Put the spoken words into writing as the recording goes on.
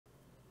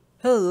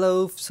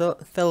Hello,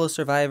 fellow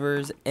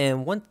survivors,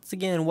 and once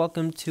again,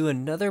 welcome to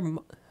another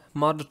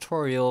mod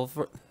tutorial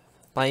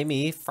by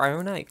me,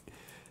 FryoKnight.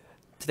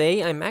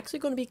 Today, I'm actually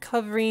going to be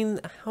covering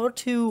how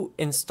to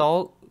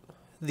install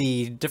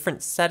the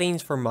different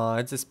settings for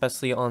mods,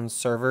 especially on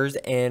servers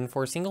and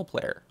for single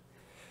player.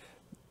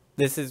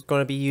 This is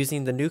going to be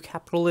using the new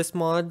Capitalism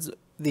mods,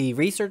 the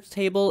research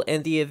table,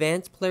 and the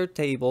advanced player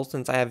table,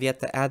 since I have yet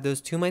to add those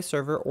to my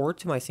server or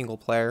to my single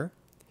player.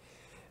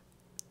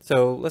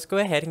 So let's go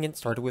ahead and get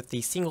started with the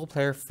single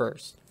player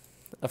first.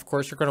 Of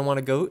course, you're going to want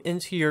to go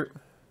into your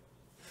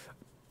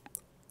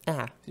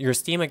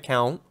Steam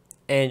account,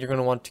 and you're going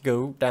to want to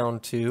go down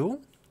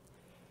to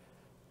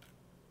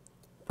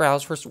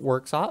Browse for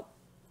Workshop.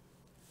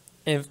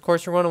 And of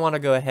course, you're going to want to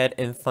go ahead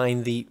and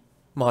find the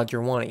mod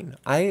you're wanting.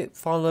 I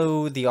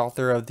follow the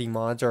author of the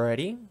mods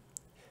already,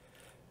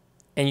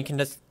 and you can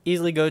just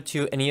easily go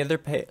to any of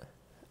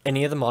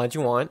the mods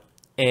you want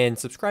and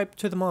subscribe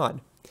to the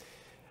mod.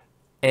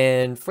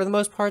 And for the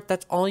most part,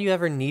 that's all you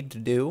ever need to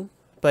do.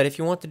 But if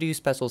you want to do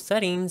special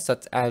settings,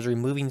 such as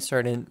removing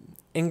certain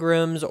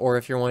engrams, or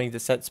if you're wanting to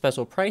set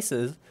special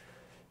prices,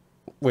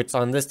 which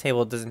on this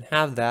table doesn't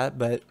have that,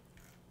 but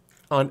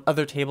on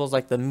other tables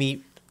like the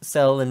meet,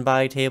 sell, and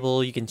buy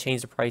table, you can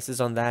change the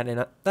prices on that,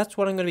 and that's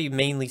what I'm going to be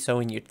mainly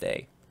showing you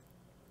today.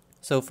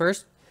 So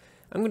first,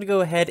 I'm going to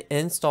go ahead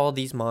and install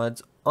these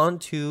mods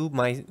onto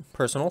my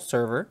personal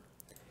server.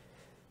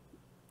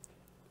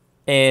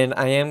 And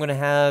I am going to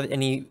have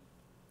any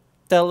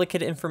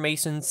delicate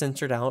information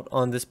censored out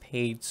on this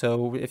page,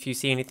 so if you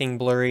see anything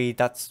blurry,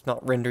 that's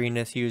not rendering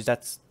issues,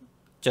 that's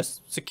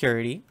just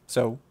security,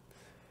 so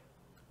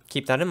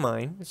keep that in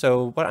mind.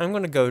 So what I'm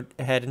going to go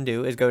ahead and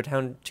do is go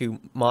down to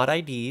mod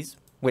IDs,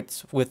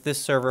 which with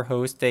this server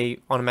host, they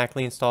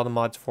automatically install the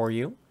mods for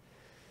you.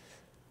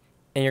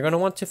 And you're going to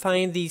want to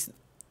find these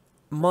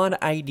mod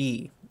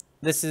ID.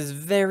 This is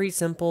very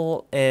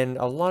simple, and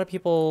a lot of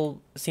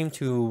people seem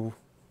to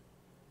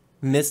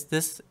miss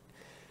this.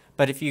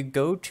 But if you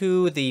go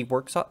to the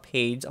workshop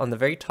page, on the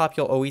very top,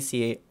 you'll always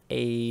see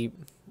a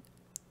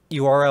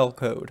URL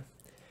code.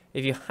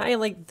 If you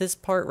highlight this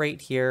part right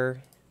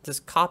here,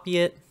 just copy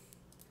it.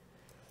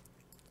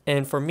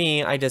 And for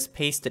me, I just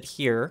paste it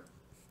here.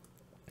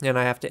 And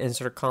I have to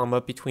insert a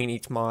comma between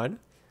each mod.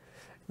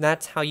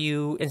 That's how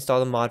you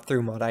install the mod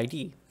through mod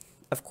ID.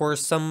 Of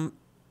course, some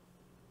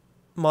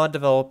mod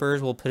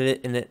developers will put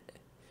it in it.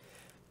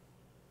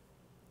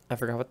 I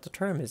forgot what the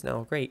term is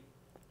now. Great.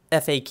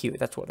 FAQ,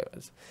 that's what it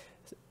was.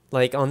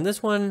 Like on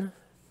this one,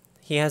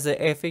 he has a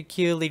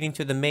FAQ leading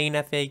to the main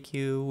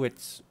FAQ,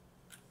 which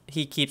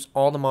he keeps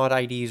all the mod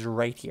IDs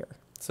right here.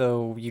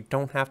 So you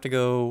don't have to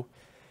go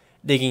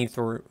digging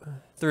through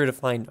to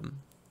find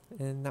them.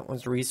 And that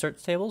one's the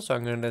research table, so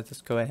I'm going to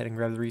just go ahead and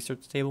grab the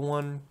research table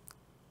one,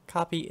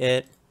 copy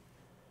it,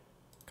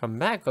 come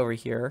back over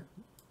here,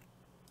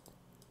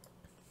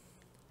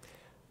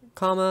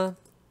 comma,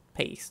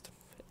 paste.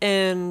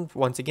 And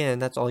once again,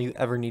 that's all you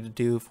ever need to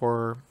do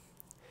for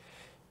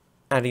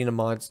adding the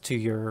mods to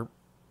your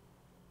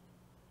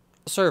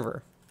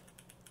server.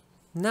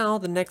 Now,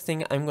 the next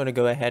thing I'm going to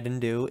go ahead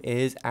and do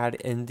is add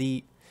in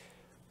the...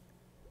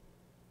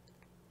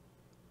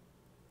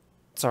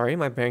 Sorry,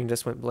 my brain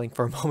just went blank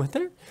for a moment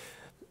there.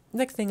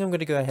 Next thing I'm going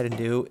to go ahead and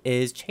do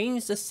is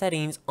change the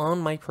settings on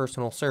my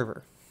personal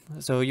server.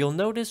 So you'll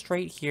notice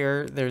right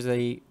here, there's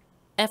a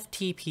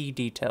FTP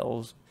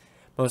details.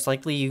 Most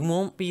likely you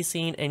won't be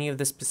seeing any of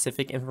the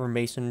specific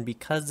information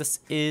because this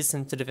is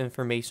sensitive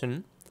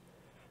information.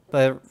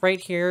 But right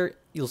here,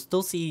 you'll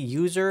still see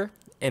user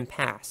and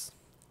pass.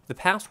 The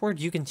password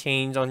you can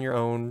change on your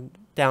own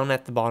down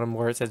at the bottom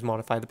where it says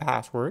modify the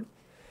password.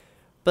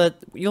 But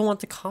you'll want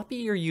to copy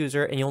your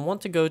user, and you'll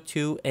want to go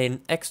to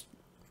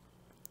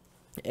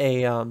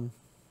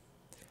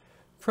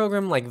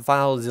program like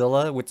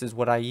FileZilla, which is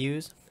what I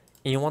use,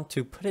 and you want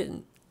to put it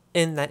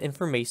in that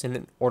information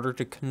in order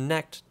to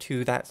connect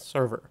to that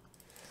server.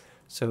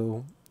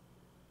 So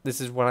this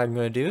is what I'm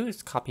going to do,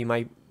 is copy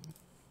my...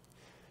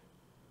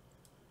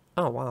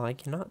 Oh wow, I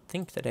cannot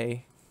think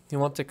today. You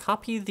want to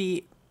copy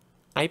the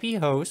IP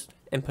host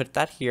and put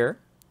that here,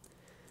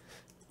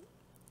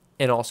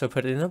 and also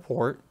put it in a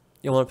port.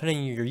 You'll want to put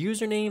in your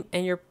username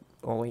and your...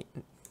 Oh wait,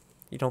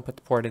 you don't put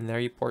the port in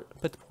there, you put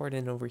the port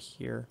in over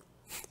here.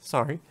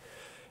 Sorry.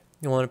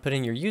 You want to put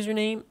in your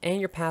username and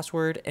your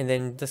password, and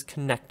then just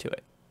connect to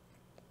it.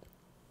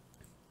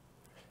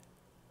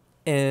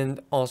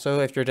 And also,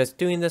 if you're just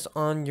doing this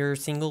on your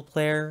single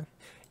player,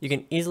 you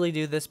can easily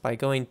do this by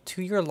going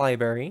to your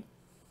library,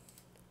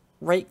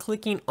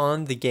 right-clicking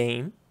on the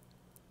game,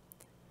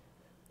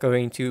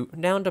 going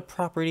down to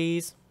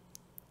Properties,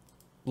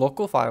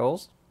 Local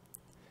Files,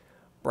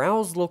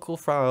 Browse Local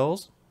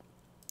Files,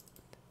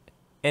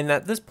 and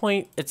at this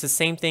point, it's the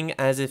same thing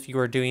as if you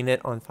were doing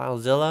it on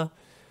FileZilla.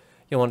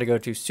 You'll want to go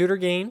to Shooter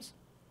Games,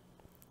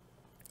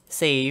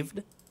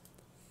 Saved,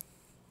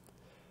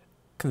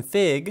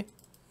 Config,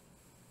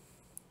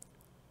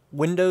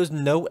 Windows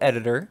No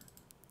Editor,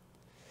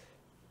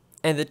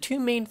 and the two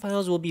main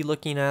files we'll be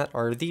looking at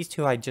are these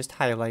two I just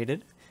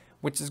highlighted,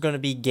 which is going to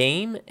be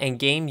game and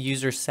game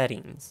user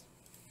settings,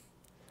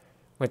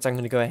 which I'm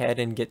going to go ahead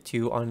and get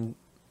to on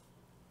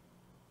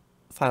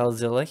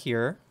FileZilla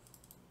here,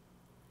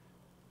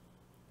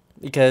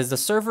 because the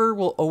server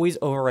will always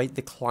overwrite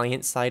the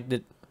client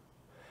side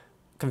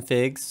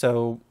config,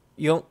 so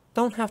you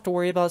don't have to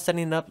worry about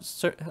setting it up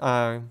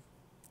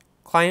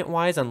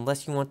client-wise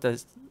unless you want to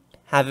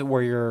have it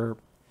where your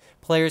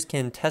players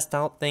can test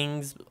out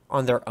things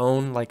on their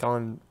own, like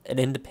on an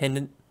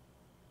independent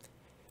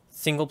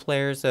single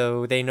player,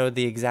 so they know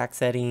the exact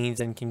settings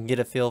and can get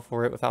a feel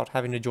for it without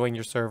having to join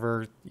your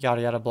server,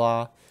 yada yada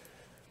blah.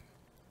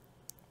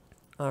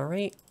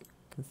 Alright,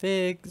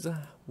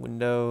 configs,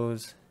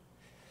 Windows,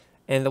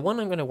 and the one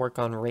I'm going to work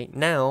on right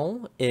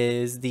now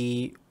is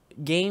the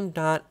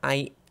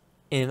game.ini.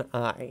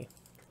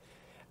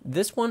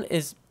 This one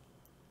is,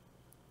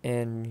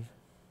 and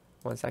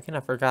one second, I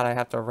forgot I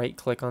have to right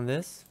click on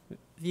this,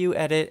 view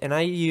edit, and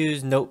I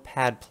use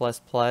Notepad++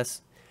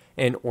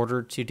 in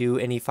order to do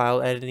any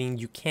file editing.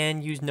 You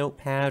can use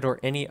Notepad or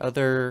any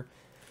other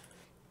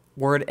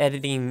word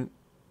editing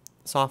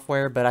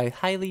software, but I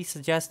highly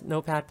suggest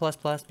Notepad++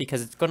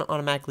 because it's going to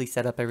automatically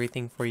set up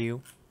everything for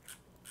you.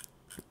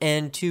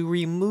 And to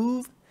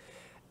remove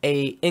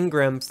a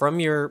engram from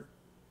your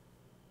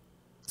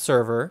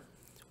server,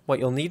 what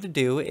you'll need to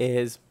do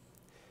is,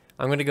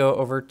 I'm going to go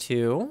over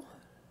to,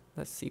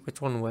 let's see, which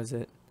one was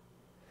it?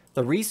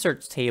 The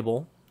research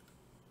table.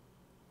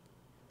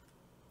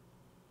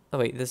 Oh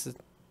wait, this is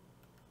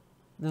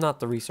not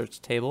the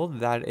research table.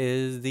 That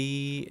is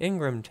the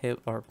engram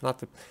table, or not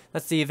the,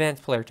 that's the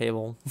advanced player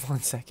table.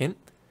 One second.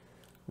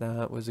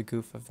 That was a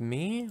goof of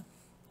me.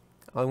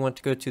 I want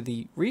to go to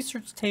the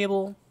research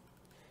table,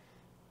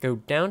 go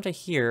down to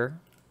here,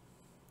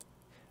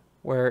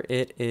 where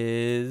it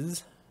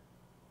is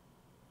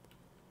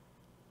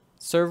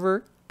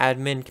server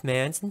admin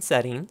commands and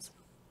settings.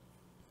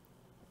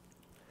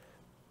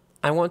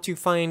 I want to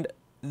find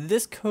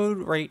this code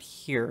right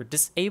here,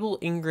 disable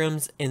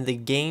engrams in the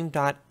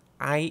game.ini.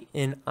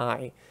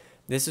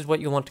 This is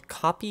what you want to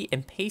copy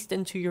and paste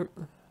into your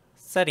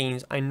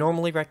settings. I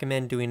normally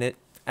recommend doing it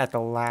at the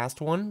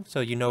last one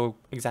so you know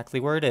exactly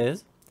where it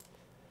is.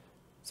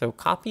 So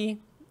copy,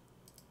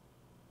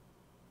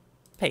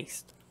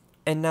 paste.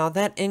 And now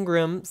that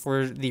engram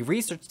for the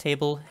research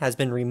table has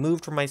been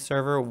removed from my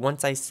server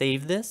once I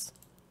save this.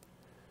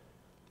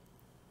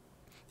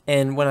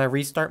 And when I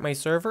restart my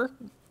server,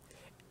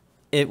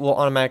 it will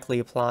automatically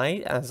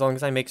apply as long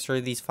as I make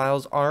sure these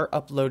files are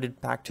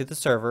uploaded back to the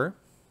server.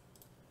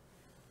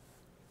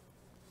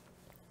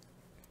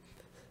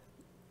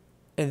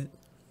 And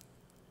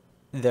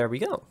there we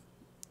go.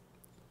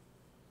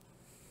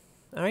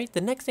 Alright,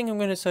 the next thing I'm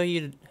going to show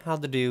you how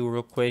to do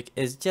real quick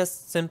is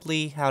just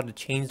simply how to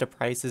change the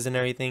prices and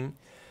everything.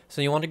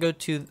 So you want to go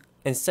to,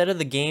 instead of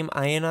the game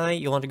ini,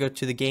 you want to go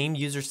to the game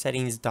user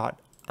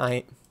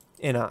settings.ini.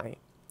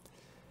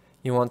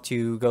 You want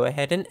to go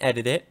ahead and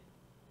edit it.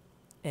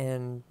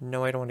 And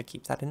no, I don't want to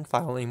keep that in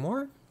file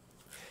anymore.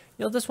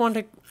 You'll just want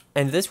to,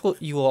 and this will,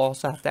 you will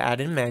also have to add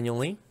in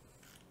manually.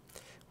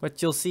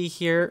 What you'll see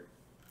here,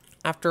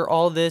 after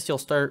all this, you'll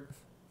start,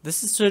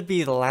 this should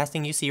be the last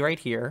thing you see right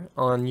here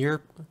on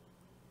your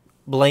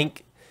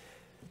blank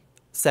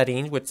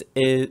settings, which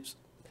is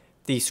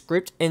the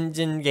script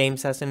engine game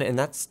session, and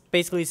that's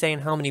basically saying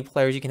how many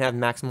players you can have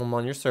maximum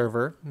on your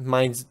server.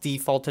 Mine's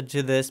defaulted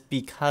to this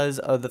because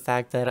of the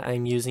fact that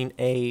I'm using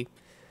a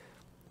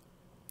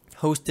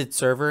hosted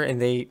server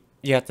and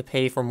you have to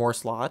pay for more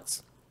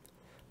slots.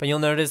 But you'll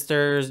notice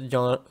there's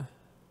going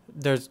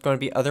to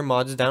be other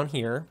mods down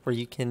here where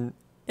you can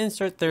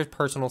insert their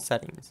personal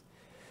settings.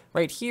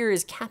 Right here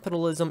is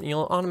capitalism, and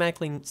you'll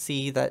automatically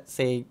see that,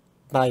 say,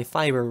 by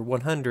fiber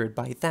 100,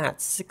 by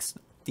that 60.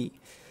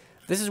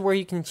 This is where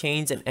you can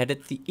change and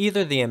edit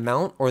either the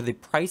amount or the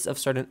price of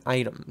certain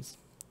items.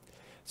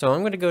 So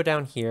I'm going to go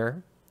down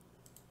here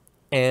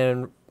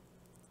and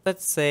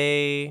let's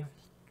say,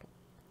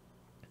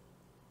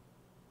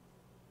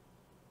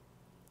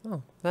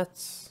 oh,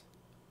 that's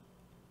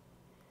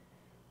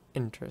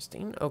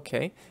interesting.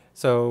 Okay,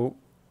 so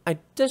I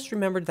just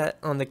remembered that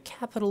on the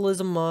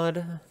capitalism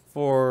mod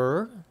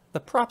for the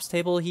props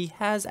table, he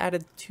has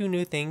added 2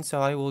 new things,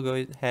 so I will go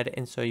ahead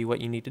and show you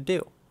what you need to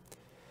do.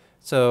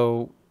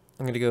 So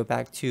I'm going to go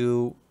back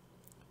to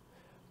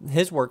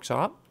his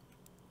workshop,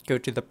 go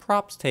to the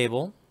props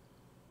table.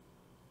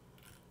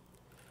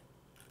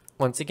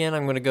 Once again,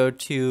 I'm going to go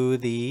to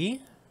the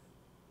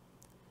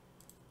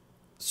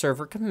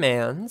server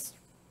commands.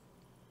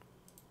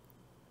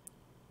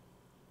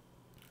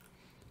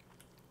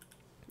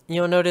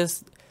 You'll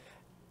notice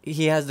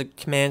he has the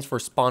commands for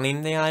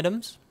spawning the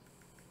items,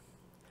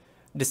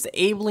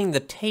 disabling the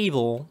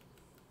table,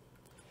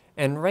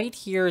 and right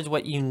here is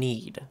what you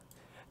need.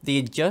 The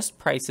adjust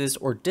prices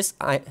or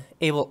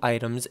disable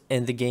items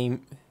in the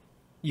game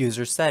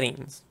user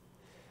settings.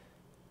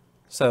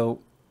 So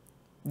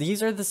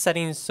these are the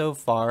settings so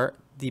far.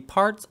 The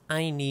parts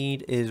I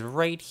need is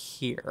right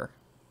here.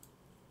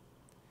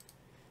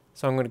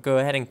 So I'm going to go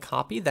ahead and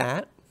copy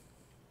that.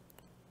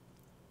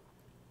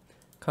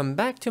 Come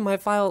back to my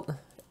file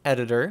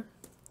editor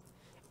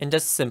and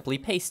just simply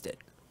paste it.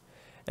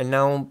 And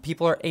now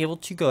people are able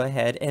to go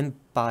ahead and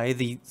buy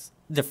these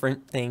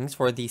different things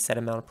for the set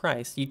amount of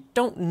price. You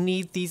don't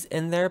need these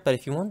in there, but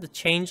if you want to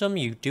change them,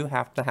 you do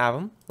have to have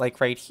them. Like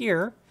right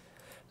here,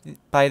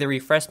 by the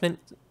refreshment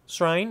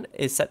shrine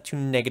is set to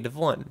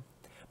 -1.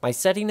 By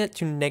setting it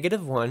to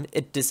 -1,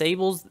 it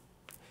disables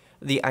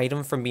the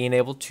item from being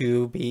able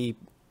to be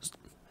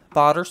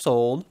bought or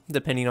sold,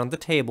 depending on the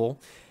table,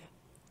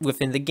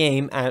 within the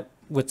game at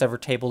whichever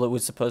table it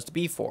was supposed to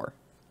be for.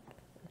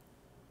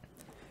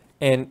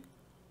 And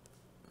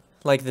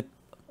like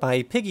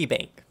by piggy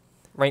bank,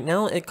 right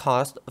now it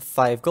costs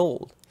 5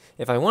 gold.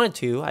 If I wanted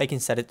to, I can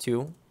set it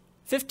to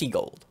 50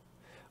 gold,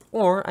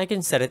 or I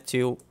can set it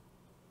to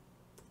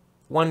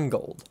 1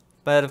 gold.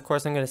 But of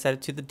course I'm going to set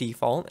it to the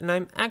default, and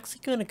I'm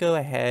actually going to go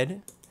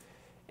ahead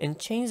and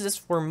change this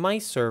for my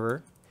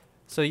server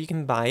so you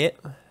can buy it.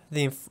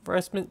 The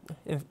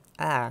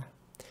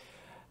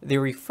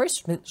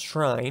refreshment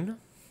shrine,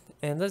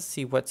 and let's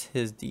see what's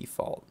his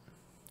default,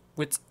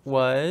 which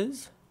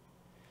was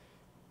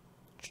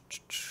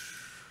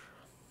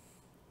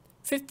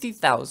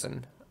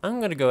 50,000. I'm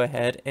going to go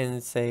ahead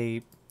and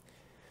say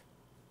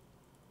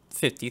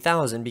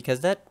 50,000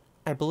 because that,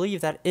 I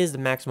believe that is the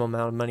maximum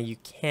amount of money you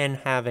can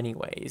have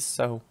anyways.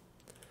 So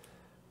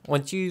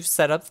once you've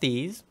set up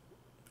these,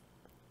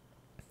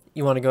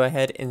 you want to go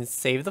ahead and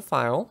save the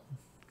file.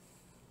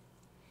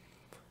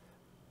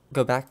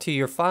 Go back to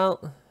your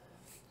file,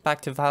 back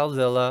to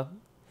FileZilla,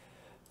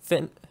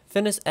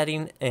 finish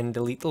editing and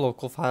delete the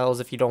local files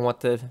if you don't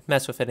want to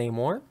mess with it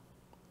anymore.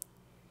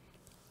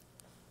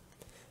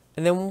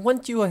 And then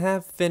once you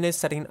have finished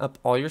setting up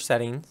all your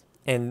settings,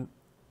 and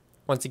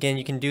once again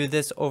you can do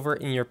this over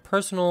in your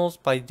personals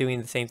by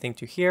doing the same thing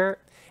to here,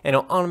 and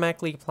it'll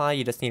automatically apply.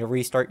 You just need to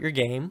restart your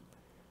game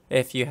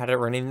if you had it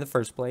running in the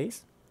first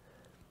place.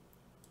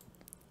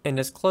 And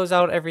just close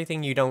out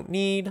everything you don't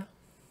need.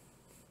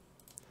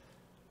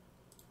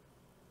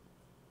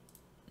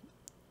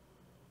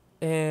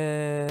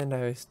 And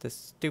I was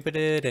just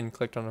stupided and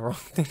clicked on the wrong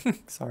thing.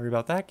 Sorry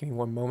about that. Give me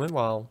one moment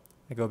while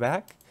I go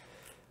back.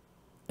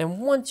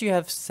 And once you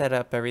have set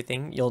up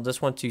everything, you'll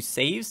just want to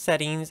save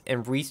settings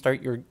and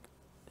restart your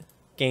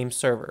game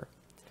server.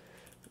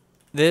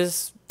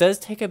 This does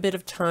take a bit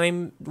of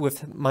time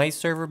with my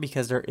server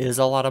because there is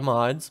a lot of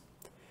mods.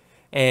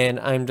 And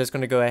I'm just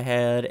going to go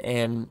ahead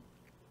and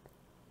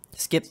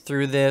skip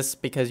through this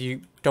because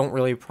you don't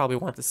really probably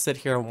want to sit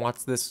here and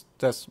watch this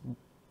just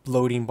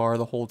loading bar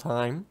the whole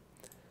time.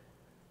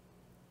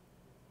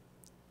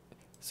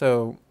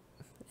 So,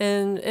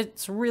 and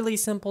it's really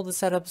simple to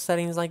set up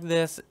settings like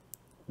this.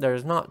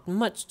 There's not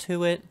much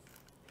to it.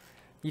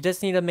 You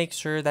just need to make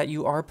sure that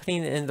you are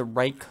putting in the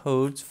right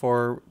codes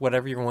for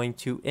whatever you're going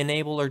to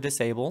enable or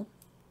disable.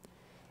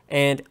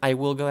 And I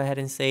will go ahead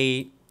and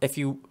say, if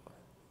you,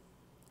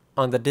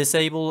 on the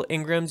disable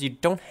engrams, you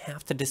don't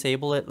have to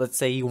disable it. Let's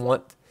say you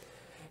want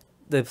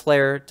the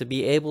player to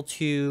be able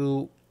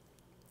to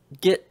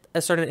get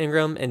a certain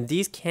engram, and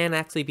these can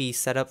actually be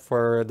set up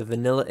for the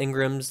vanilla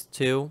engrams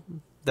too,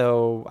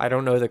 though I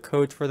don't know the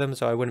codes for them,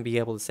 so I wouldn't be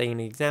able to say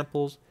any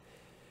examples.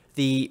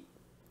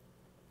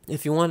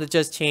 If you want to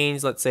just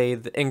change, let's say,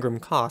 the engram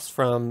cost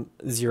from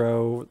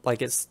 0,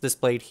 like it's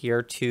displayed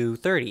here, to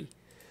 30.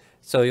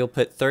 So you'll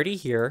put 30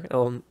 here,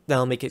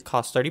 that'll make it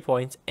cost 30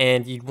 points,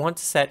 and you'd want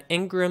to set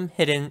engram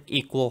hidden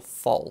equal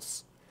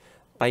false.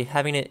 By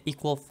having it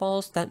equal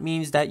false, that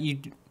means that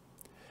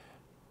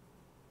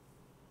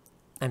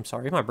I'm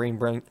sorry, my brain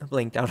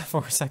blinked out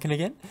for a second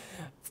again.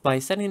 By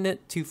setting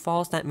it to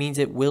false, that means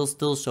it will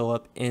still show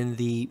up in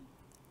the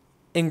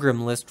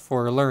engram list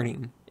for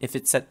learning. If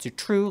it's set to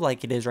true,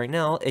 like it is right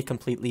now, it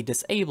completely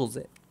disables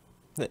it,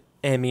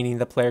 and meaning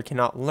the player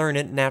cannot learn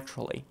it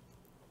naturally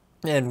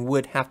and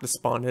would have to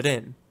spawn it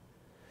in.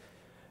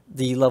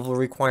 The level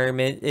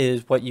requirement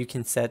is what you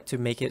can set to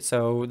make it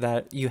so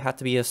that you have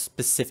to be a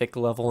specific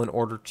level in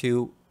order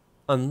to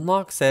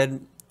unlock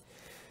said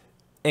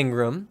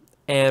engram,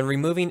 and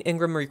removing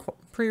engram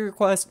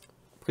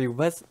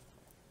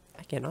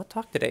I cannot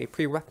talk today.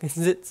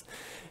 Prerequisites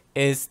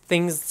is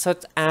things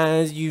such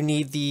as you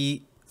need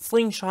the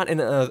slingshot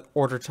in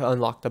order to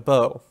unlock the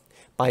bow.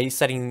 By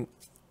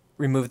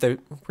remove the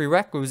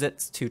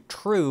prerequisites to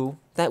true,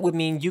 that would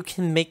mean you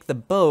can make the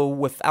bow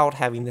without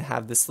having to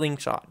have the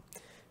slingshot.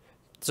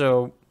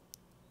 So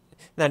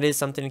that is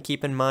something to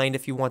keep in mind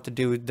if you want to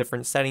do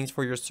different settings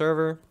for your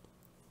server.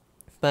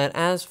 But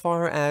as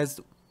far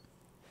as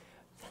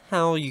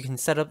how you can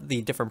set up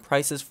the different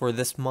prices for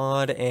this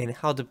mod and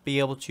how to be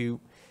able to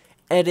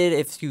edit,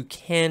 if you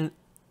can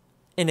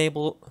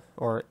enable,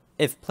 or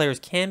if players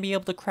can be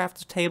able to craft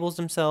the tables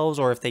themselves,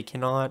 or if they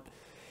cannot,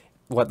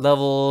 what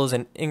levels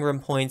and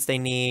engram points they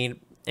need,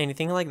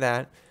 anything like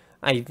that,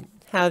 I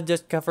have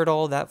just covered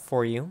all that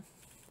for you.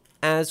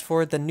 As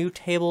for the new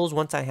tables,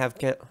 once I have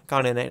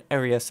gotten an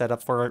area set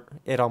up for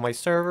it on my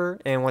server,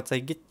 and once I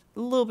get a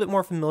little bit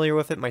more familiar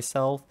with it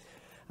myself,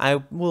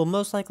 I will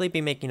most likely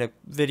be making a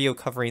video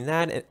covering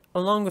that,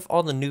 along with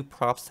all the new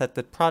props that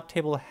the prop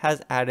table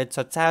has added,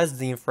 such as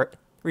the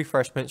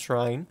refreshment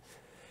shrine,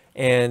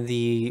 and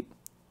the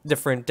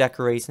different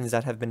decorations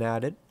that have been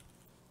added.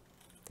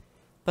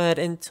 But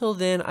until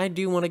then, I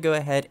do want to go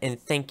ahead and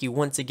thank you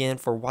once again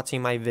for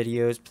watching my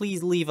videos.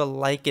 Please leave a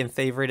like and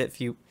favorite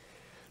if you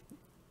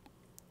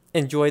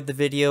enjoyed the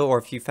video or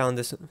if you found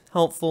this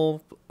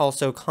helpful.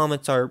 Also,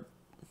 comments are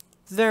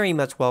very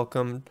much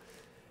welcome.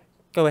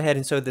 Go ahead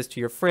and show this to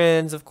your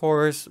friends, of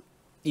course.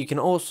 You can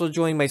also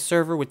join my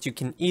server, which you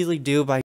can easily do by